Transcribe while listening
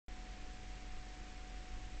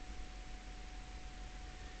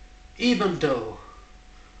Even though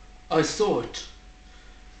I saw it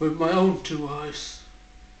with my own two eyes,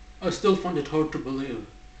 I still find it hard to believe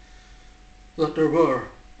that there were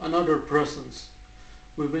another presence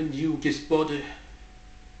within Yugi's body.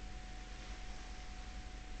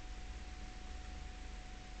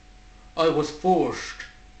 I was forced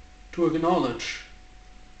to acknowledge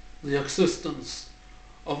the existence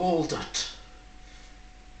of all that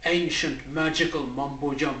ancient magical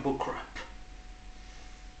mumbo-jumbo crap.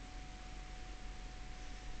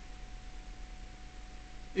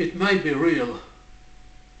 It may be real,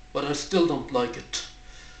 but I still don't like it.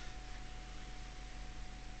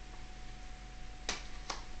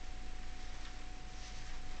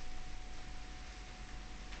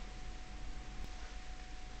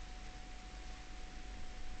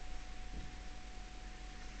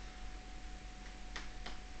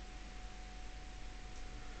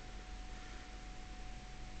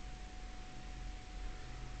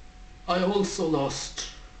 I also lost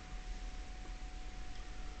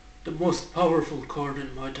the most powerful card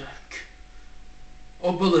in my deck,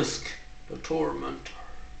 Obelisk the Tormentor.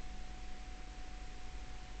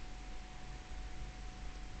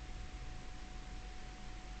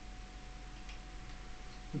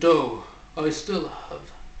 Though I still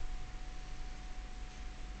have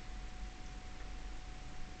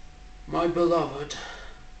my beloved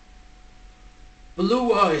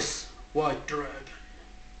Blue Eyes White Dragon.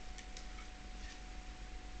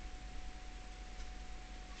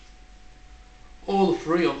 All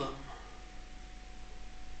three of them.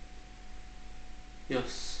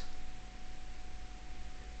 Yes.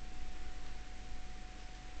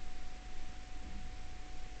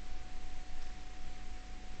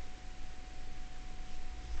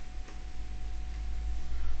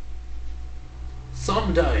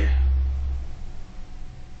 Someday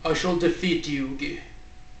I shall defeat Yugi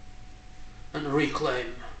and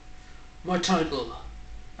reclaim my title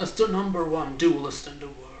as the #1 duelist in the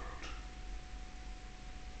world.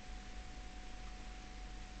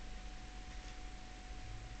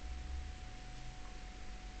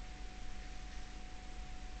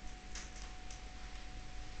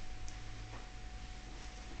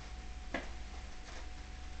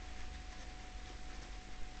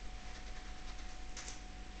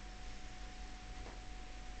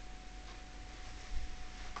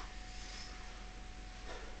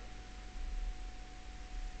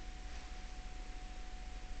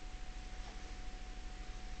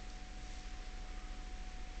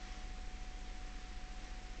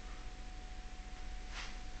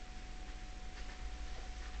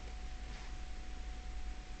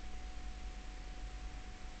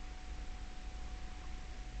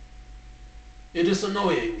 It is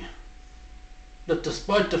annoying that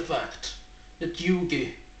despite the fact that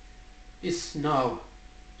Yugi is now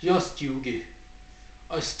just Yugi,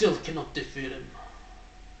 I still cannot defeat him.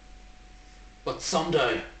 But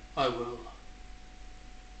someday I will.